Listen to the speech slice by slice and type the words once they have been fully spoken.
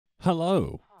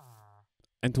Hello,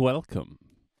 and welcome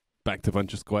back to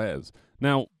BunchaSquares.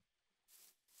 Now,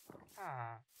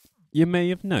 you may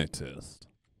have noticed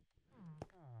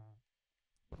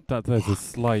that there's a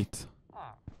slight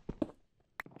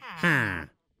under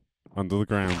the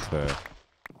ground here.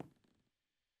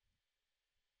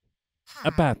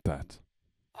 About that.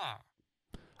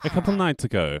 A couple nights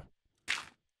ago,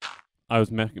 I was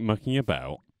mucking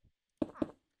about.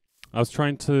 I was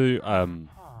trying to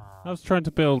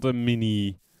build a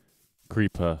mini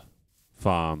creeper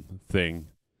farm thing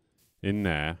in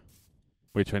there,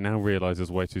 which I now realise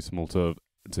is way too small to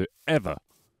ever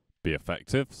be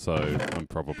effective. So I'm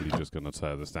probably just going to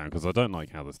tear this down because I don't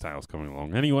like how this tower's coming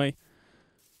along anyway.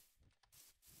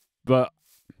 But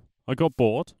I got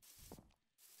bored,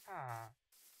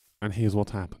 and here's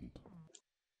what happened.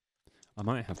 I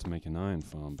might have to make an iron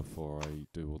farm before I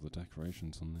do all the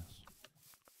decorations on this.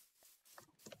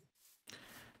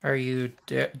 Are you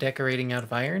decorating out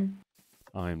of iron?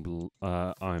 Iron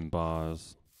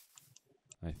bars,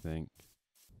 I think.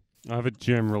 I have a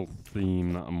general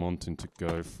theme that I'm wanting to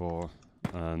go for,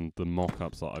 and the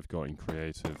mock-ups that I've got in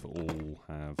creative all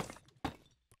have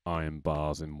iron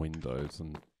bars in windows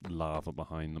and lava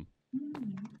behind them.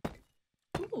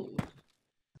 Ooh.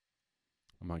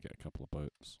 I might get a couple of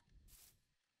boats.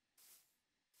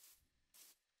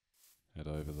 Head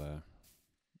over there.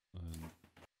 And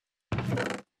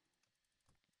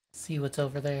See what's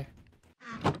over there?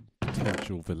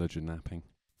 potential villager napping.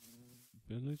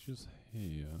 Villagers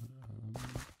here.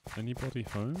 Anybody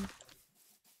home?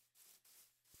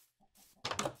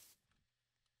 Did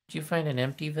you find an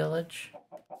empty village?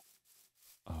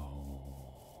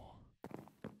 Oh.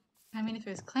 I mean, if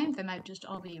it was claimed, they might just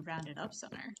all be rounded up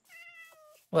somewhere.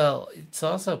 Well, it's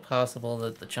also possible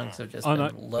that the chunks have just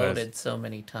been loaded so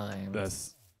many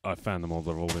times. I found them all.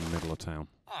 They're all in the middle of town.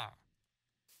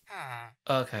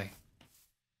 Okay.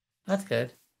 That's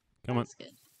good. Come on. That's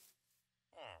good.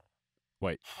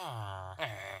 Wait.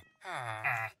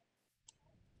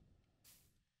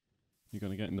 You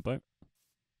gonna get in the boat?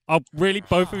 Oh, really?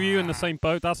 Both of you in the same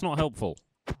boat? That's not helpful.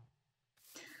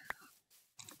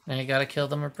 Now you gotta kill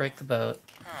them or break the boat.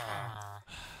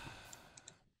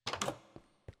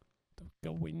 Don't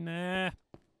go in there.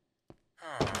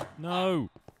 No.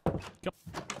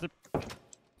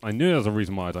 I knew there was a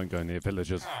reason why I don't go near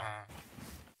villagers.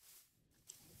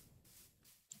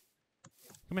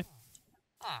 Come here.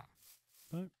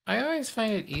 No. I always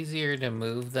find it easier to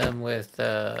move them with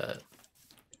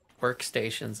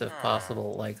workstations if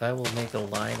possible. Like, I will make a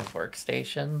line of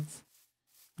workstations,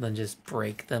 then just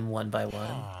break them one by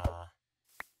one.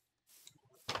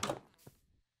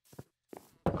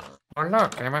 Oh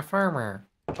look, I'm a farmer.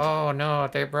 Oh no,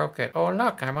 they broke it. Oh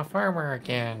look, I'm a farmer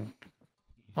again.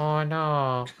 Oh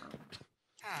no.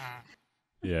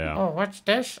 Yeah. Oh, what's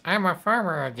this? I'm a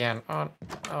farmer again. Oh,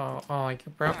 you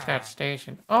broke that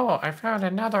station. Oh, I found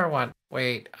another one.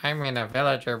 Wait, I'm in a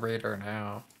villager breeder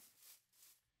now.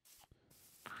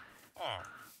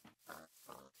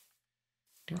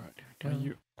 Are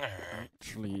you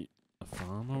actually a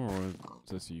farmer, or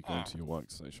is this you going to your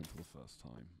workstation for the first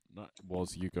time? That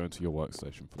was you going to your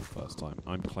workstation for the first time.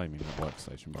 I'm claiming the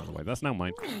workstation, by the way. That's now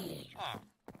mine.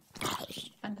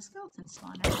 Find a skeleton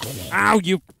spawner. Ow,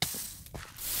 you!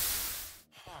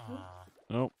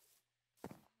 Oh.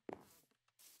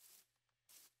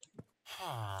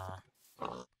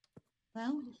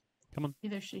 Well, Come on.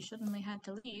 either she suddenly had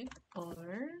to leave, or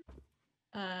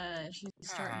she's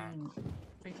starting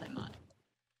replay mod.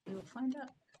 We will find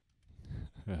out.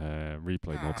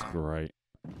 Replay mod's great.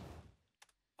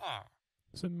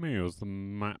 Is it me, or is the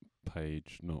map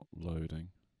page not loading?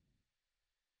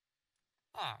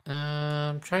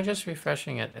 Try just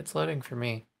refreshing it. It's loading for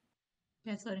me.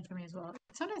 Yeah, it's loading for me as well.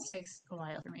 It sometimes takes a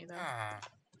while for me, though.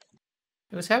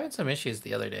 It was having some issues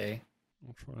the other day.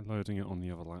 I'll try loading it on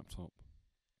the other laptop.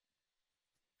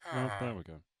 Oh, there we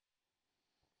go.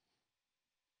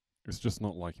 It's just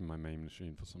not liking my main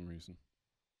machine for some reason.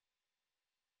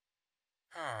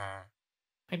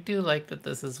 I do like that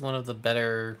this is one of the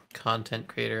better content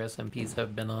creator SMPs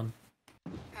I've been on.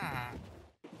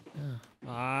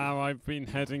 Ah, I've been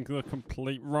heading the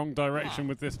complete wrong direction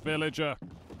with this villager.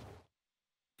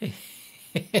 Oh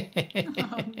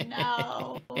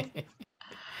no!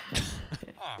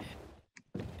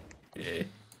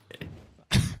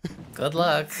 Good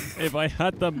luck. If I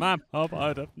had the map up,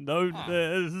 I'd have known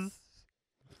this.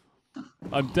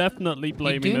 I'm definitely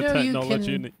blaming the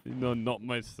technology, not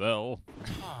myself.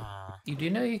 You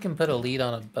do know you can put a lead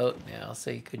on a boat now,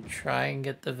 so you could try and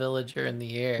get the villager in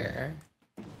the air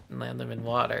and land them in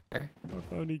water.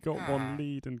 I've only got one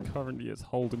lead, and currently it's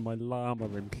holding my llama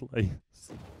in place.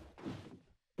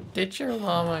 Ditch your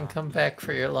llama and come back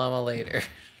for your llama later.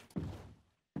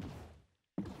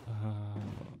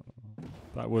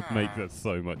 That would make that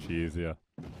so much easier.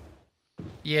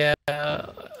 Yeah,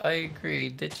 I agree.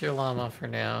 Ditch your llama for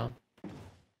now.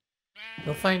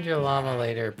 You'll find your llama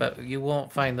later, but you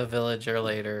won't find the villager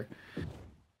later.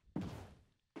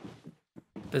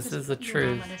 This Just is the put your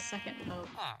truth. llama in a second boat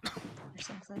or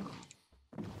something.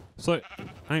 So,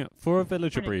 hang on. For a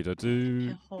villager Or to breeder,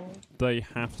 do A hole. they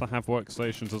have to have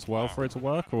workstations as well for it to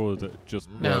work, or is it just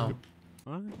No,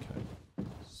 work? Okay.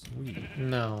 Sweet.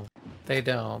 no, they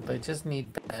don't. They just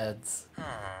need beds.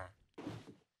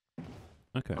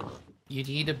 Okay. You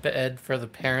need a bed for the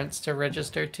parents to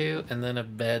register to, and then a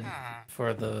bed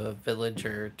for the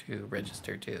villager to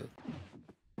register to.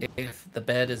 If the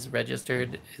bed is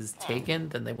registered is taken,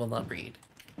 then they will not breed.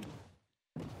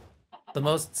 The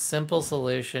most simple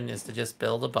solution is to just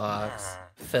build a box,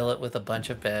 fill it with a bunch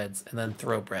of beds, and then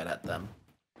throw bread at them.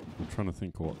 I'm trying to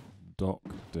think what Doc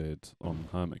did on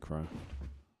Hermitcraft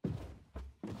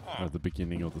at the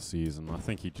beginning of the season. I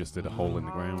think he just did a hole in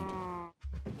the ground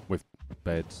with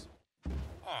beds.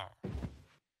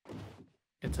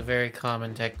 It's a very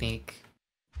common technique.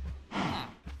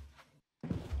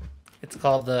 It's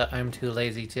called the I'm too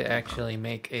lazy to actually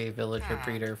make a villager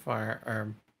breeder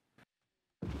farm.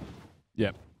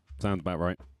 Yep, sounds about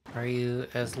right. Are you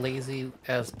as lazy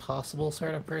as possible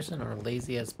sort of person, or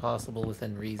lazy as possible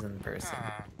within reason person?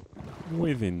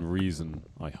 Within reason,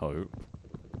 I hope.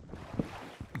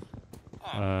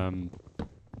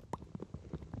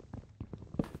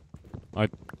 I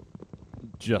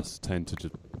just tend to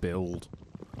just build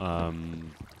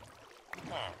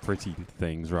pretty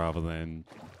things rather than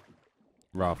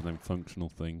functional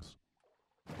things.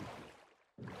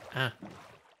 Ah,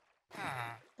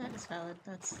 That is valid.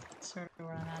 That's sort of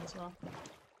where I'm at as well.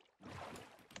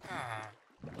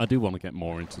 I do want to get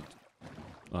more into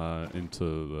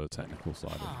the technical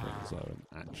side of things, though, and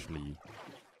actually.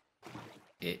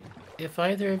 if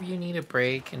either of you need a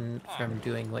break from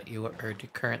doing what you are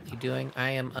currently doing,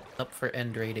 I am up for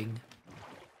end rating.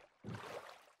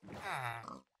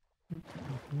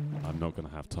 I'm not going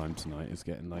to have time tonight. It's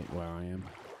getting late where I am.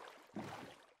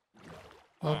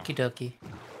 Okie dokie.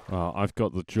 Well, I've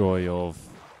got the joy of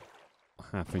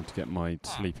having to get my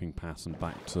sleeping pattern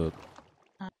back to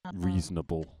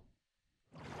reasonable.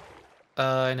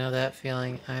 I know that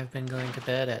feeling. I've been going to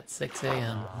bed at 6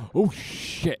 a.m. Oh,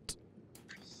 shit!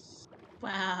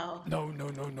 Wow. No.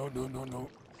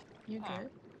 You good?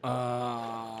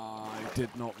 I did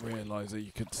not realise that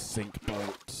you could sink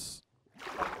boats.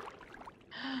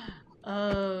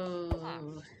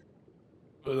 Oh.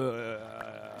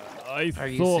 I Are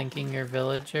you thought sinking your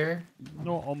villager?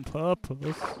 not on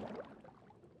purpose.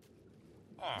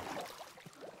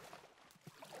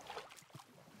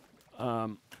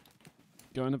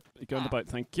 Go in the boat,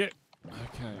 thank you.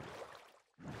 Okay.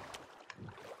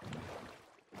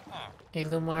 Hey,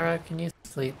 Lumara, can you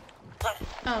sleep?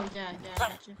 Oh, yeah, I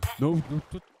got you. No,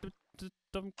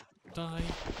 don't die.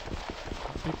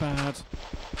 That'd be bad.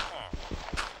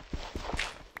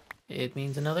 It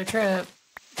means another trip.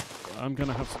 I'm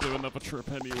gonna have to do another trip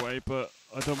anyway, but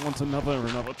I don't want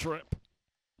another trip.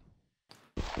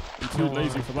 I'm too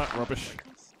lazy for that rubbish.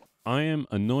 I am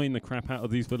annoying the crap out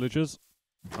of these villagers.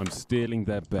 I'm stealing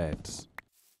their beds.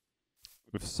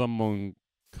 If someone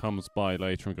comes by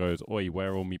later and goes, "Oi,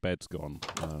 where are all my beds gone?"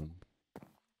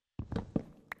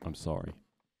 I'm sorry.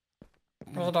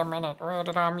 Wait a minute, where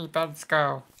did all my beds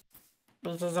go?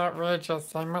 This is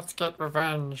outrageous, I must get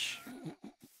revenge.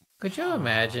 Could you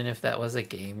imagine if that was a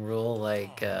game rule,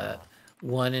 like,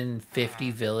 1 in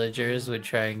 50 villagers would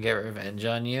try and get revenge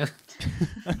on you?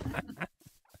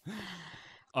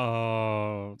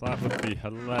 Oh, that would be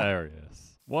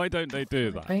hilarious. Why don't they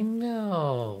do that? I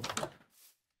know.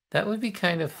 That would be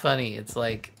kind of funny. It's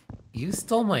like, you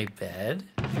stole my bed?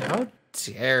 How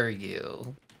dare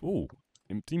you? Ooh,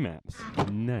 empty maps.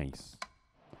 Nice.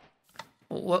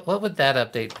 What would that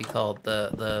update be called?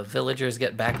 The villagers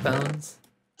get backbones?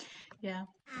 Yeah.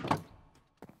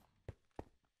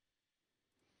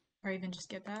 Or even just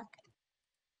get back.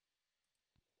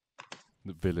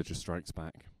 The villager strikes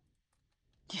back.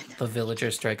 The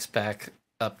villager strikes back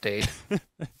update.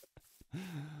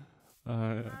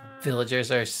 Villagers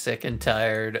are sick and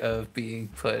tired of being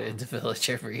put into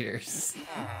villager breeders.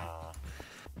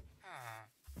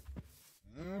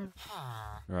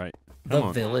 Right. The Come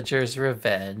on. villager's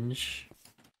revenge.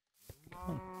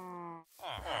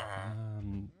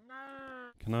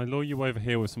 Can I lure you over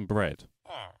here with some bread?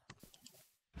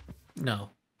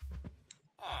 No.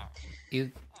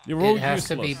 You're all It has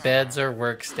to be useless. beds or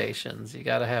workstations. You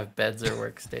gotta have beds or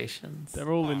workstations.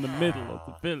 They're all in the middle of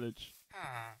the village.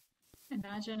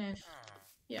 Imagine if,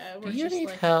 yeah, it Do were you just need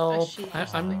like a help? sheep or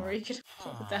something where you could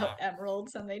hold out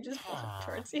emeralds and they just walk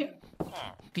towards you.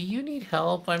 Do you need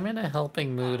help? I'm in a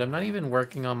helping mood. I'm not even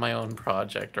working on my own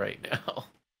project right now.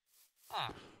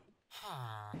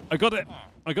 I got it.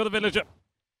 I got a villager.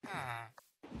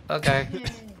 Okay. Yay.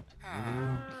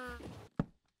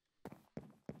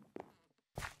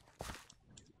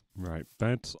 Right,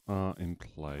 beds are in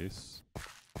place.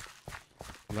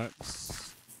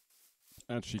 Let's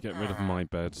actually get rid of my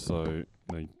bed so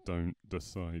they don't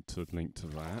decide to link to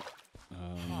that.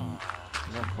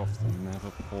 Lock off the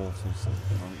nether portal so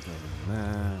they can't go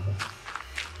in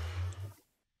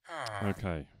there.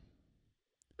 Okay.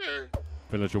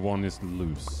 Villager 1 is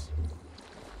loose.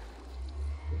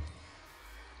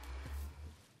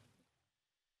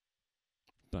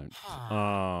 Don't.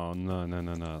 Oh, no.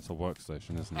 It's a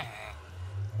workstation, isn't it?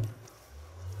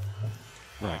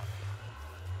 Right.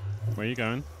 Where are you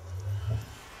going?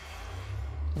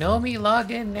 Nomi,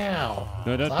 log in now.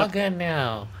 No, Log in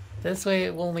now. This way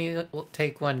it will only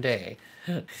take one day.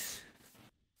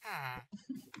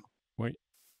 Wait.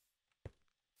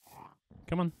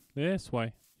 Come on, this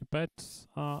way. Your beds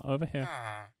are over here.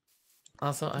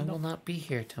 Also, I will not be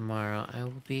here tomorrow. I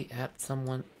will be at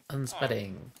someone's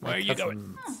wedding. Where are you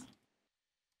going?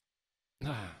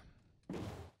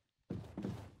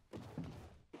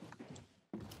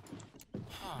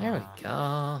 There we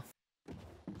go.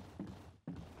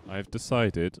 I've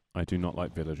decided I do not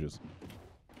like villagers.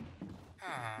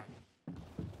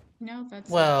 No, that's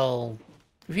Well,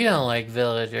 if you don't like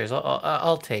villagers,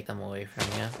 I'll take them away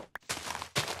from you.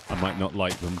 I might not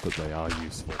like them, but they are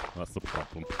useful. That's the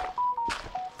problem.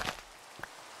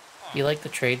 You like the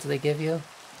trades they give you?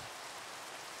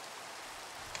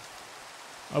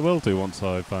 I will do once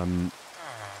I've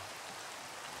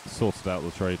sorted out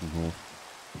the trading hall.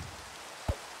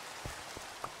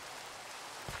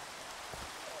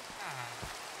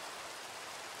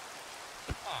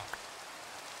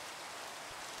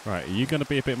 Right, are you going to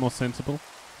be a bit more sensible?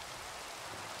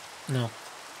 No.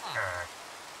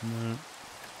 No.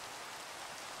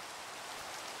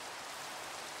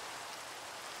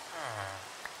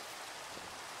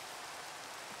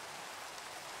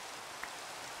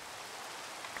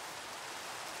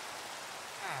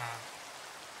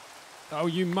 Oh,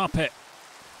 you muppet!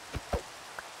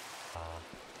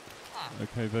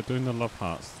 Okay, they're doing the love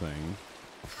hearts thing.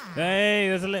 Hey,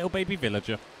 there's a little baby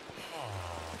villager.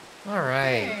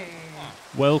 Alright.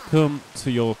 Welcome to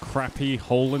your crappy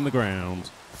hole in the ground.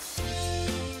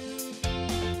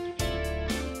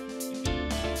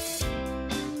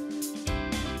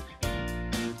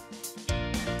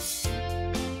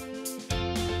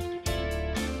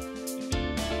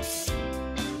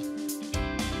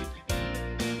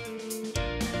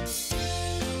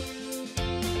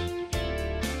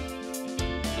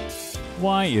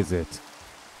 Why is it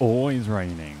always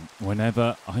raining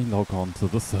whenever I log on to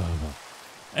the server?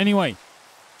 Anyway,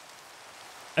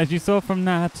 as you saw from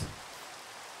that,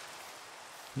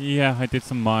 yeah, I did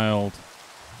some mild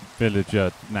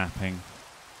villager napping.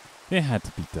 It had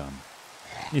to be done.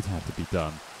 It had to be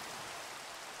done.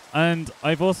 And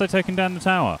I've also taken down the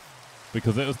tower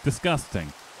because it was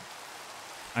disgusting.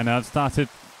 And I've started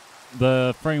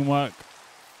the framework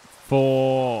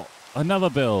for another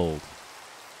build,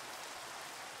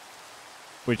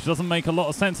 which doesn't make a lot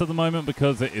of sense at the moment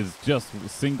because it is just a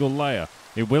single layer.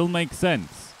 It will make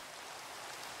sense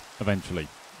eventually.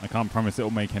 I can't promise it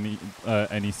will make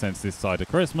any sense this side of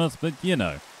Christmas, but you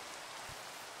know,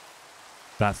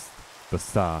 that's the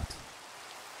start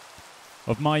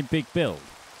of my big build,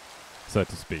 so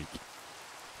to speak.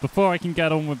 Before I can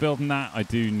get on with building that, I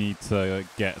do need to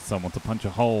get someone to punch a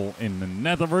hole in the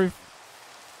nether roof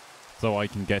so I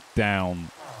can get down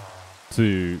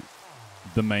to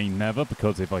the main nether,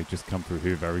 because if I just come through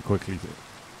here very quickly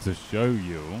to show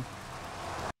you,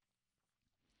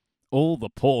 all the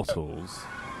portals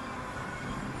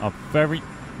are very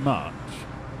much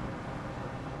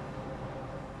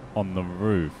on the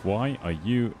roof. Why are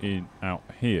you out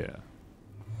here?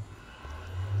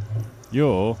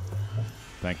 You're...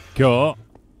 Thank God.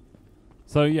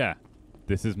 So yeah,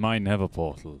 this is my nether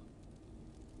portal.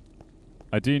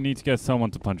 I do need to get someone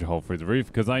to punch a hole through the roof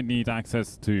because I need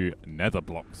access to nether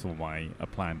blocks for my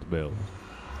planned build.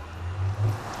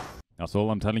 That's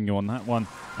all I'm telling you on that one.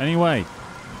 Anyway,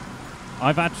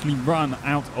 I've actually run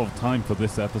out of time for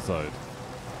this episode.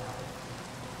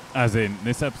 As in,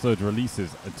 this episode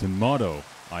releases tomorrow.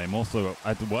 I am also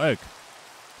at work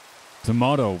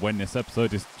tomorrow when this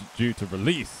episode is due to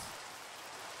release.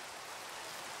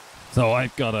 So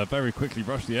I've got to very quickly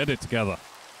rush the edit together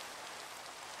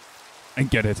and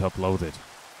get it uploaded.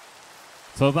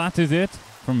 So that is it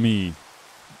from me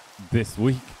this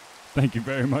week. Thank you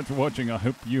very much for watching. I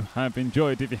hope you have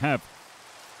enjoyed. If you have,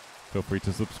 feel free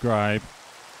to subscribe,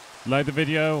 like the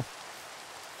video,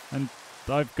 and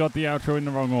I've got the outro in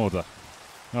the wrong order.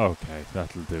 Okay,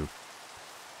 that'll do.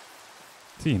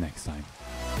 See you next time.